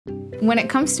When it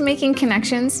comes to making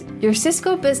connections, your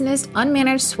Cisco Business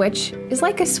Unmanaged switch is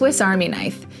like a Swiss Army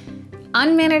knife.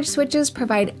 Unmanaged switches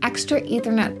provide extra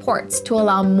Ethernet ports to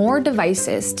allow more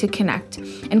devices to connect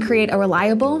and create a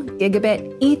reliable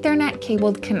gigabit Ethernet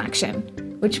cabled connection,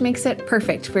 which makes it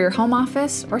perfect for your home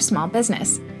office or small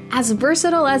business. As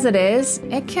versatile as it is,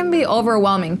 it can be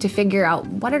overwhelming to figure out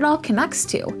what it all connects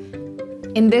to.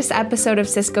 In this episode of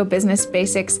Cisco Business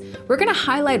Basics, we're going to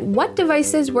highlight what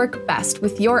devices work best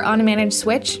with your unmanaged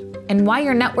switch and why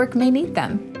your network may need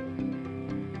them.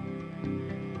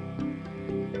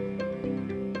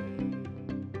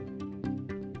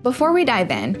 Before we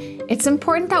dive in, it's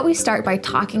important that we start by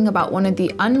talking about one of the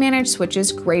unmanaged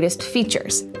switch's greatest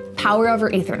features, Power over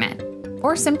Ethernet,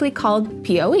 or simply called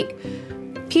PoE.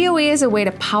 PoE is a way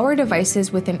to power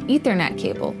devices with an Ethernet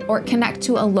cable or connect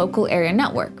to a local area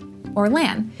network, or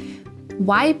LAN.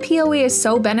 Why PoE is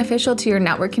so beneficial to your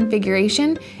network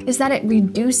configuration is that it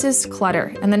reduces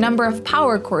clutter and the number of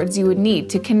power cords you would need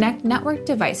to connect network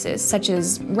devices such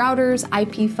as routers,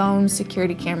 IP phones,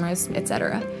 security cameras,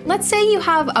 etc. Let's say you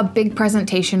have a big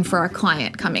presentation for a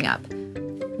client coming up.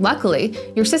 Luckily,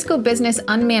 your Cisco Business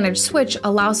Unmanaged switch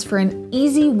allows for an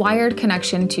easy wired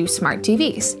connection to smart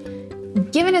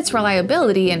TVs. Given its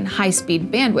reliability and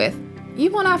high-speed bandwidth, you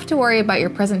won't have to worry about your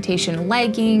presentation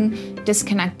lagging,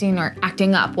 disconnecting, or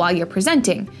acting up while you're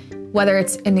presenting, whether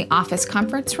it's in the office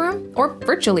conference room or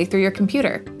virtually through your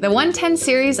computer. The 110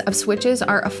 series of switches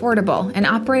are affordable and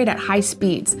operate at high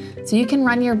speeds, so you can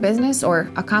run your business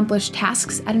or accomplish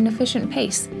tasks at an efficient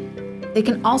pace. They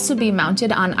can also be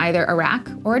mounted on either a rack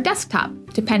or a desktop,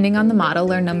 depending on the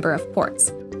model or number of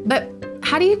ports. But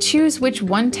how do you choose which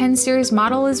 110 series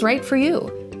model is right for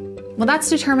you? Well, that's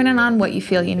determinant on what you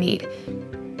feel you need.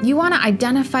 You want to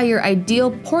identify your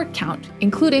ideal port count,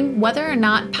 including whether or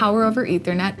not Power over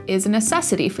Ethernet is a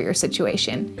necessity for your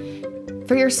situation.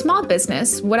 For your small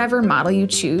business, whatever model you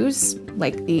choose,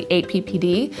 like the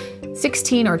 8PPD,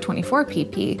 16 or 24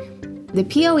 PP, the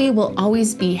PoE will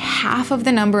always be half of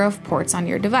the number of ports on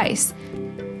your device,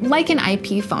 like an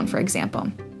IP phone, for example.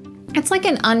 It's like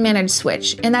an unmanaged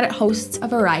switch in that it hosts a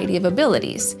variety of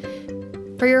abilities.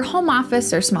 For your home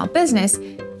office or small business,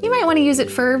 you might want to use it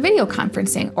for video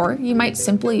conferencing, or you might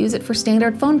simply use it for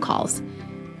standard phone calls.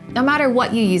 No matter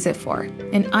what you use it for,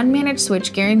 an unmanaged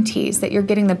switch guarantees that you're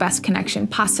getting the best connection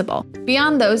possible.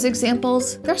 Beyond those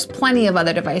examples, there's plenty of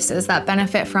other devices that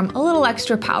benefit from a little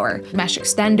extra power: mesh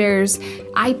extenders,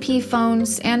 IP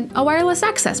phones, and a wireless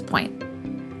access point.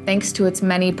 Thanks to its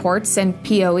many ports and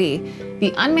PoE,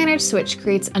 the unmanaged switch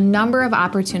creates a number of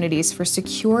opportunities for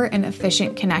secure and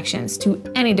efficient connections to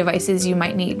any devices you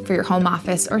might need for your home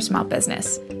office or small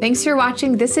business. Thanks for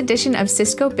watching this edition of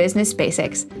Cisco Business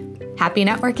Basics. Happy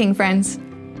networking, friends!